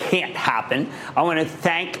what can't happen. I want to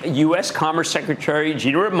thank U.S. Commerce Secretary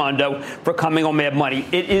Gina Raimondo for coming on Mad Money.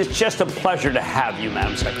 It is just a pleasure to have you,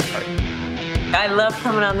 Madam Secretary. I love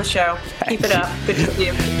coming on the show. Keep it up. Good to see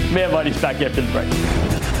you. Mad Money's back after the break.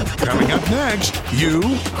 Coming up next, you,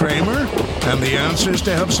 Cramer, and the answers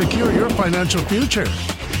to help secure your financial future.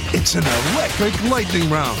 It's an electric lightning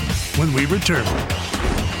round when we return.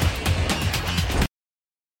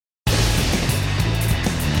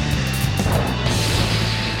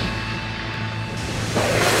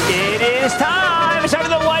 It's time. It's time for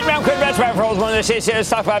the lightning round. Quick best round for one of the let's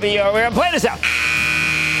talk about the We're going to play this out.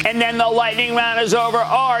 And then the lightning round is over.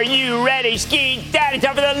 Are you ready? Ski Daddy,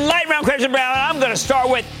 time for the lightning round. Crimson Brown. I'm going to start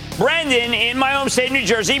with Brendan in my home state, New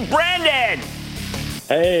Jersey. Brendan.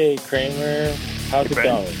 Hey, Cramer. How's it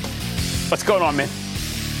going? What's going on, man?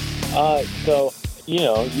 So,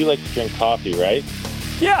 you like to drink coffee, right?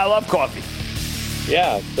 Yeah, I love coffee.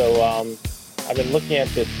 Yeah, so, I've been looking at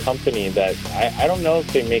this company that I don't know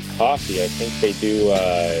if they make coffee. I think they do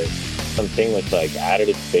something with like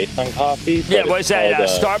additives based on coffee. Yeah, what is that?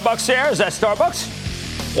 Starbucks there? Is that Starbucks?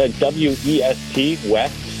 WEST,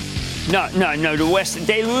 West. No. The West,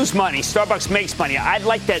 they lose money. Starbucks makes money. I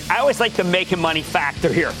like that. I always like the making money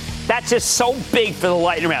factor here. That's just so big for the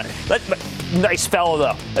lightning round. Nice fellow,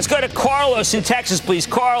 though. Let's go to Carlos in Texas, please.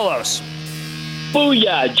 Carlos.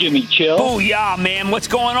 Booyah, Jimmy Chill. Booyah, man. What's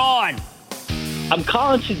going on? I'm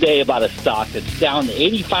calling today about a stock that's down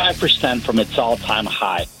 85% from its all-time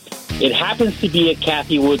high. It happens to be a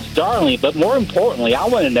Cathie Wood's darling, but more importantly, I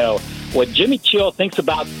want to know what Jimmy Chill thinks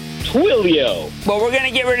about Twilio. Well, we're going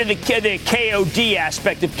to get rid of the KOD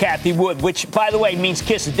aspect of Cathie Wood, which, by the way, means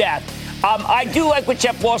kiss of death. I do like what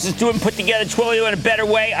Jeff Walsh is doing, put together Twilio in a better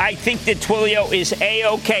way. I think that Twilio is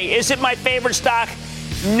A-OK. Is it my favorite stock?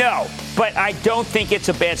 No, but I don't think it's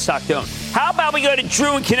a bad stock to own. How about we go to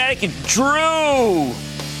Drew in Connecticut? Drew!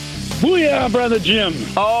 Booyah, Brother Jim.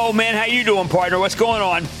 Oh, man, how you doing, partner? What's going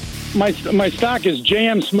on? My stock is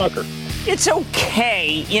J.M. Smucker. It's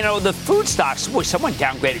okay. The food stocks, boy, someone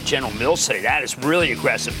downgraded General Mills today. That is really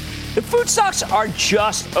aggressive. The food stocks are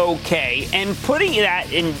just okay, and putting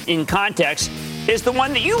that in context is the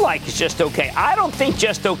one that you like is just okay. I don't think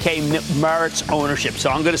just okay merits ownership, so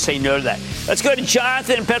I'm going to say no to that. Let's go to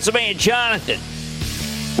Jonathan in Pennsylvania. Jonathan.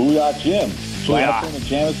 Booyah, Jim. Jonathan in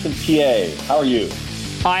Jamison, PA. How are you?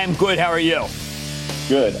 I am good. How are you?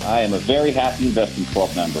 Good. I am a very happy Investing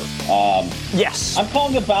Club member. Yes. I'm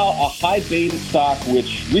calling about a high beta stock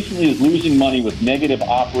which recently is losing money with negative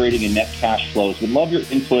operating and net cash flows. Would love your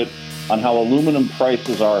input on how aluminum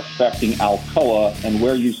prices are affecting Alcoa and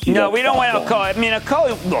where you see. No, we don't want Alcoa. I mean,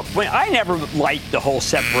 Alcoa. Look, I never liked the whole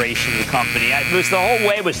separation of the company. The whole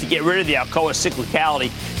way was to get rid of the Alcoa cyclicality.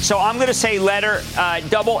 So I'm going to say letter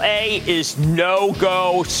double A is no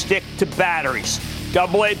go. Stick to batteries.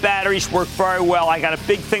 AA batteries work very well. I got a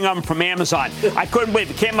big thing of them from Amazon. I couldn't believe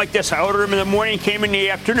it. Came like this. I ordered them in the morning, came in the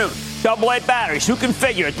afternoon. AA batteries. Who can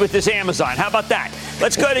figure it with this Amazon? How about that?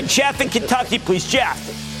 Let's go to Jeff in Kentucky, please. Jeff.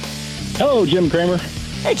 Hello, Jim Cramer.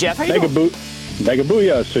 Hey, Jeff. How you doing? Mega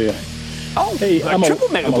booyah to you. Oh, hey, I'm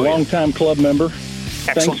a long-time club member.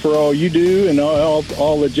 Excellent. Thanks for all you do and all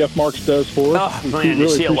that Jeff Marks does for us. Oh, man, you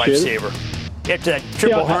see a lifesaver. After that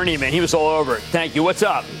triple hernia, man, he was all over it. Thank you. What's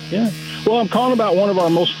up? Yeah. Well, I'm calling about one of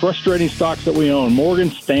our most frustrating stocks that we own,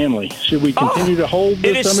 Morgan Stanley. Should we continue to hold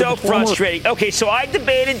this? It is so frustrating. Okay, so I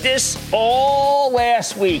debated this all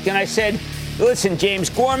last week, and I said, listen, James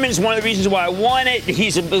Gorman is one of the reasons why I want it.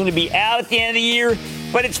 He's going to be out at the end of the year,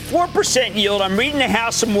 but it's 4% yield. I'm reading The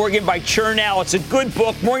House of Morgan by Chernow. It's a good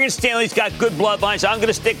book. Morgan Stanley's got good bloodlines. I'm going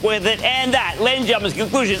to stick with it. And that, ladies and gentlemen, is the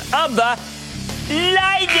conclusion of the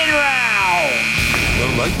Lightning Round.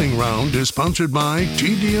 The Lightning Round is sponsored by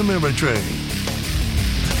TD Ameritrade.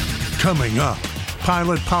 Coming up,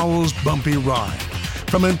 Pilot Powell's bumpy ride.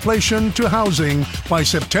 From inflation to housing, by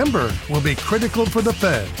September will be critical for the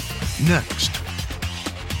Fed. Next.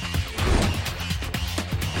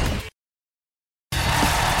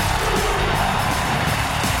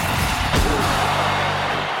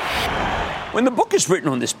 When the book is written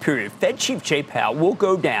on this period, Fed Chief Jay Powell will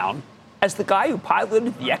go down as the guy who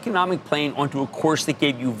piloted the economic plane onto a course that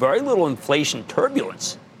gave you very little inflation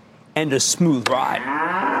turbulence and a smooth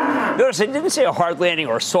ride. Notice I didn't say a hard landing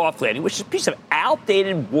or a soft landing, which is a piece of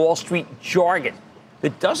outdated Wall Street jargon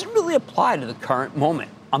that doesn't really apply to the current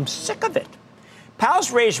moment. I'm sick of it.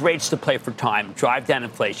 Powell's raised rates to play for time, drive down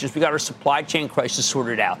inflation. We got our supply chain crisis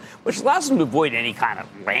sorted out, which allows them to avoid any kind of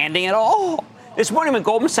landing at all. This morning, when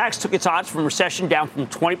Goldman Sachs took its odds from recession down from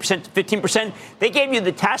 20% to 15%, they gave you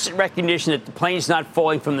the tacit recognition that the plane's not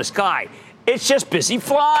falling from the sky. It's just busy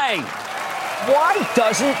flying. Why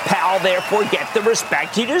doesn't Powell, therefore, get the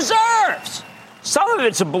respect he deserves? Some of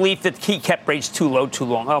it's a belief that he kept rates too low too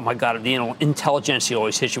long. Oh, my God, the intelligentsia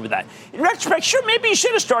always hits you with that. In retrospect, sure, maybe he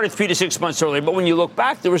should have started 3 to 6 months earlier, but when you look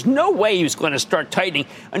back, there was no way he was going to start tightening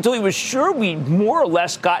until he was sure we'd more or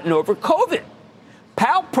less gotten over COVID.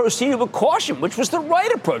 Powell proceeded with caution, which was the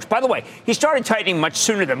right approach. By the way, he started tightening much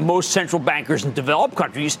sooner than most central bankers in developed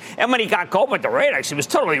countries, and when he got going with the rate hikes, he was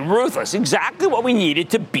totally ruthless, exactly what we needed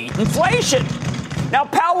to beat inflation. Now,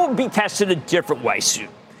 Powell will be tested a different way soon.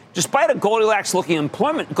 Despite a Goldilocks-looking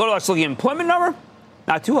employment number,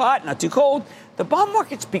 not too hot, not too cold, the bond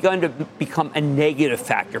market's begun to become a negative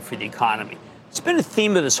factor for the economy. It's been a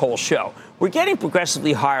theme of this whole show. We're getting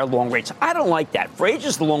progressively higher long rates. I don't like that. For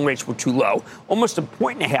ages, the long rates were too low, almost 1.5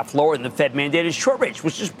 points lower than the Fed-mandated short rates,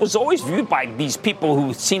 which was always viewed by these people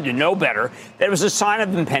who seem to know better that it was a sign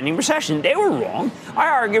of impending recession. They were wrong. I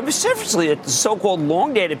argue vociferously that the so-called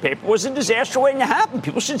long-dated paper was a disaster waiting to happen.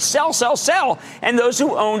 People should sell, and those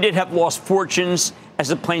who owned it have lost fortunes as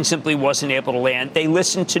the plane simply wasn't able to land. They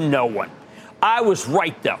listened to no one. I was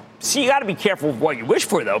right, though. See, you got to be careful of what you wish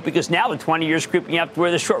for, though, because now the 20 years creeping up to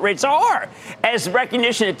where the short rates are, as the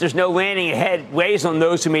recognition that there's no landing ahead weighs on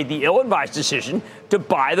those who made the ill-advised decision to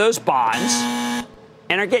buy those bonds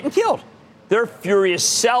and are getting killed. Their furious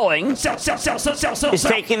selling is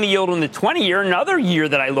taking the yield on the 20-year, another year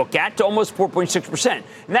that I look at, to almost 4.6%. And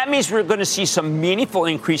that means we're going to see some meaningful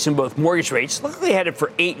increase in both mortgage rates, luckily headed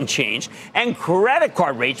for 8 and change, and credit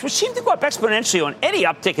card rates, which seem to go up exponentially on any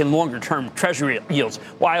uptick in longer-term treasury yields.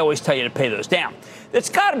 Well, I always tell you to pay those down. It's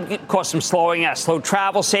got to cause some slowing, slow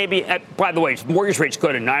travel, saving. By the way, if mortgage rates go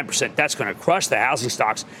to 9%, that's going to crush the housing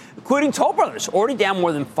stocks, including Toll Brothers, already down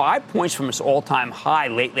more than 5 points from its all-time high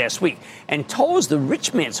late last week. And Toll is the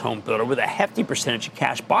rich man's home builder with a hefty percentage of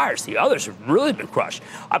cash buyers. The others have really been crushed.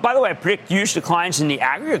 By the way, I predict huge declines in the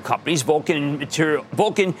aggregate companies, Vulcan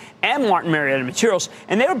and Martin Marietta Materials,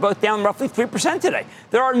 and they were both down roughly 3% today.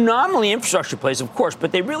 There are nominally infrastructure plays, of course,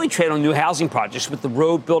 but they really trade on new housing projects, with the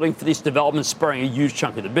road building for these developments spurring a huge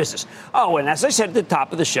chunk of the business. Oh, and as I said at the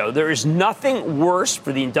top of the show, there is nothing worse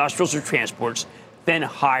for the industrials or transports than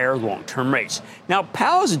higher long-term rates. Now,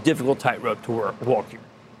 Powell is a difficult tightrope to walk here.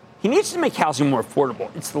 He needs to make housing more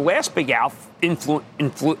affordable. It's the last big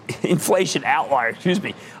inflation outlier,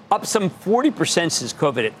 up some 40% since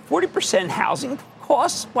COVID hit. 40% housing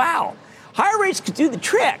costs? Wow. Higher rates could do the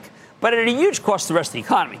trick, but at a huge cost to the rest of the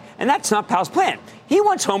economy. And that's not Powell's plan. He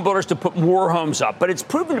wants home builders to put more homes up, but it's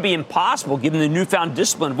proven to be impossible given the newfound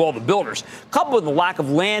discipline of all the builders, coupled with the lack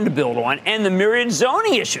of land to build on and the myriad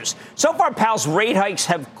zoning issues. So far, Powell's rate hikes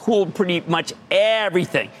have cooled pretty much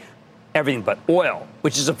everything but oil,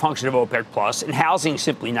 which is a function of OPEC Plus, and housing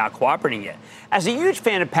simply not cooperating yet. As a huge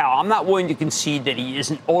fan of Powell, I'm not willing to concede that he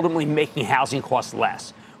isn't ultimately making housing costs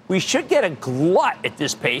less. We should get a glut at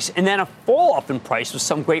this pace and then a fall-off in price with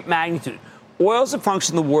some great magnitude. Oil is a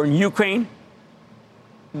function of the war in Ukraine,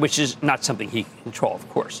 which is not something he can control, of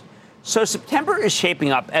course. So September is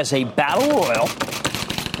shaping up as a battle royal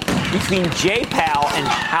between Jay Powell and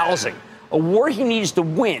housing, a war he needs to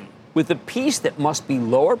win with a peace that must be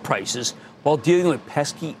lower prices while dealing with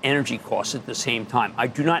pesky energy costs at the same time. I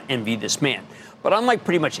do not envy this man. But unlike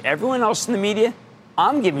pretty much everyone else in the media,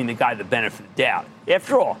 I'm giving the guy the benefit of the doubt.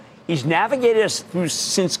 After all, he's navigated us through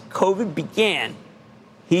since COVID began.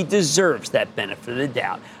 He deserves that benefit of the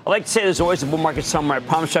doubt. I like to say there's always a bull market somewhere. I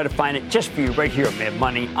promise to try to find it just for you right here at Mad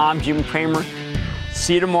Money. I'm Jim Cramer.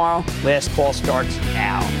 See you tomorrow. Last call starts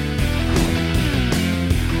now.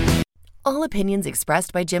 All opinions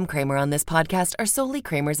expressed by Jim Cramer on this podcast are solely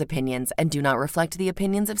Cramer's opinions and do not reflect the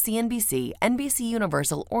opinions of CNBC, NBC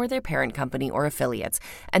Universal, or their parent company or affiliates,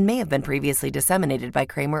 and may have been previously disseminated by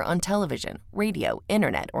Cramer on television, radio,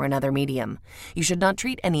 internet, or another medium. You should not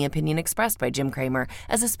treat any opinion expressed by Jim Cramer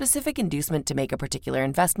as a specific inducement to make a particular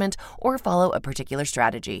investment or follow a particular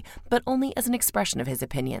strategy, but only as an expression of his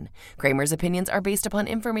opinion. Cramer's opinions are based upon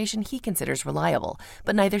information he considers reliable,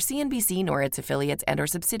 but neither CNBC nor its affiliates and or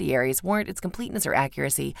subsidiaries warrant its completeness or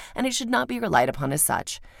accuracy, and it should not be relied upon as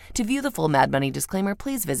such. To view the full Mad Money disclaimer,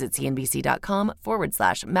 please visit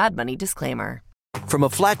cnbc.com/Mad Money disclaimer. From a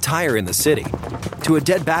flat tire in the city to a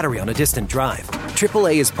dead battery on a distant drive,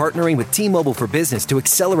 AAA is partnering with T-Mobile for Business to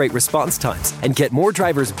accelerate response times and get more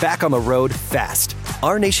drivers back on the road fast.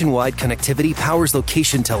 Our nationwide connectivity powers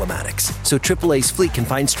location telematics, so AAA's fleet can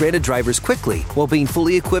find stranded drivers quickly while being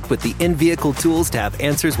fully equipped with the in-vehicle tools to have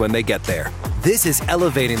answers when they get there. This is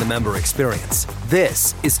elevating the member experience.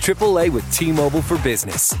 This is AAA with T-Mobile for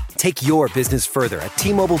Business. Take your business further at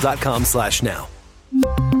T-Mobile.com/now.